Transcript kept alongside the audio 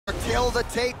Roll the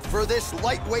tape for this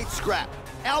lightweight scrap.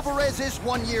 Alvarez is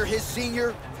 1 year his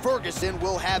senior. Ferguson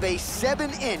will have a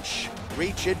 7-inch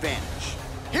reach advantage.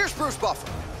 Here's Bruce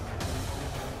Buffer.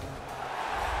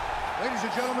 Ladies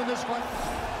and gentlemen, this fight.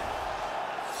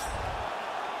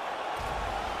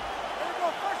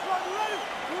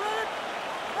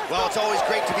 Well, it's always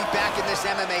great to be back in this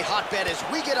MMA hotbed as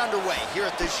we get underway here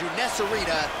at the Jeunesse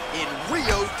Arena in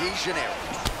Rio de Janeiro.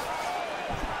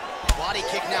 Body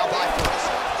kick now by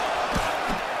Ferguson.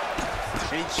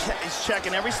 He's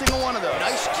checking every single one of those.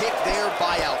 Nice kick there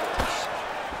by Alvarez.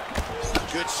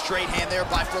 Good straight hand there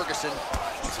by Ferguson.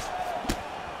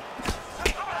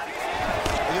 Look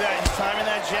at that, he's timing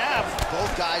that jab.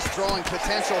 Both guys throwing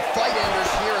potential fight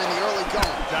enders here in the early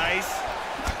going. Nice.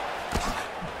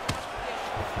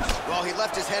 Well, he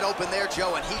left his head open there,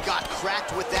 Joe, and he got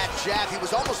cracked with that jab. He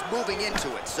was almost moving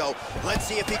into it. So let's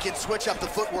see if he can switch up the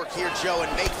footwork here, Joe,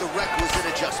 and make the requisite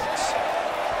adjustments.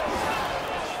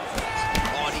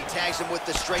 Oh, and he tags him with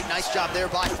the straight. Nice job there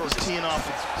by Ferguson. He's teeing off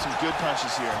with some good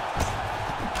punches here.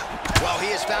 Well, he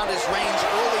has found his range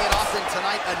early and often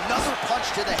tonight. Another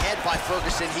punch to the head by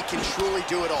Ferguson. He can truly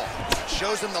do it all.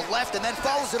 Shows him the left and then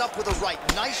follows it up with a right.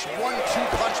 Nice 1-2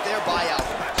 punch there by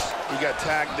Alvarez. He got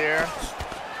tagged there.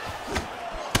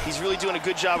 He's really doing a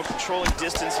good job of controlling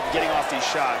distance and getting off these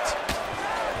shots.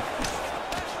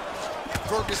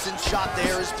 Ferguson's shot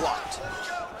there is blocked.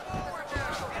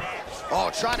 Oh,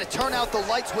 trying to turn out the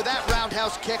lights with that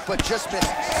roundhouse kick, but just misses.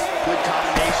 Good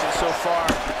combination so far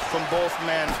from both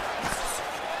men.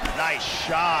 Nice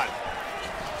shot.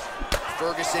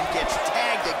 Ferguson gets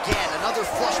tagged again. Another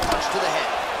flush punch to the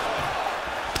head.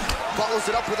 Follows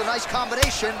it up with a nice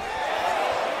combination.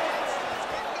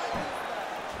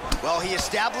 Well, he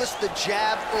established the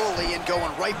jab early and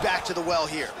going right back to the well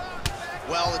here.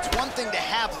 Well, it's one thing to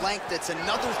have length, it's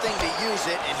another thing to use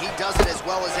it, and he does it as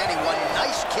well as anyone.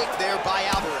 Nice kick there by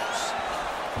Alvarez.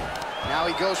 Now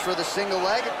he goes for the single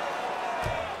leg.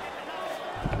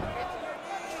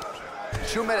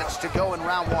 2 minutes to go in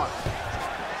round one.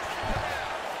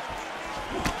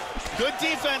 Good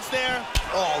defense there.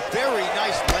 Oh, very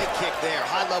nice leg kick there.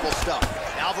 High-level stuff.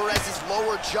 Alvarez's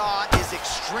lower jaw is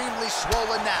extremely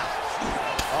swollen now.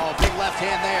 Oh, big left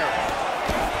hand there.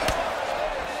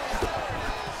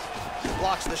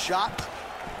 Blocks the shot.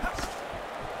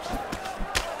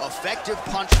 Effective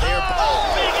punch there.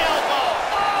 Oh, big elbow.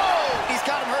 Oh! He's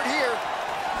got him hurt here.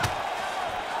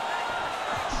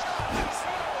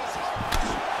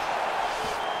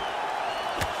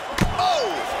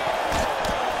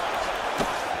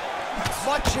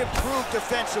 Much improved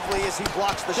defensively as he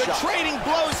blocks the shot. They're trading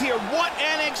blows here. What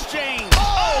an exchange.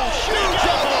 Oh, huge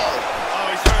elbow. Oh,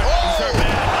 he's hurt. He's hurt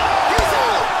bad. He's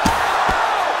out.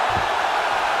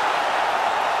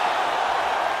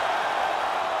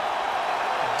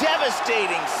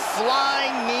 Devastating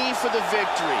flying knee for the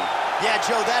victory. Yeah,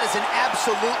 Joe, that is an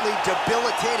absolutely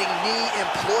debilitating knee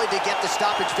employed to get the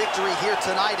stoppage victory here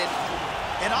tonight.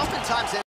 And oftentimes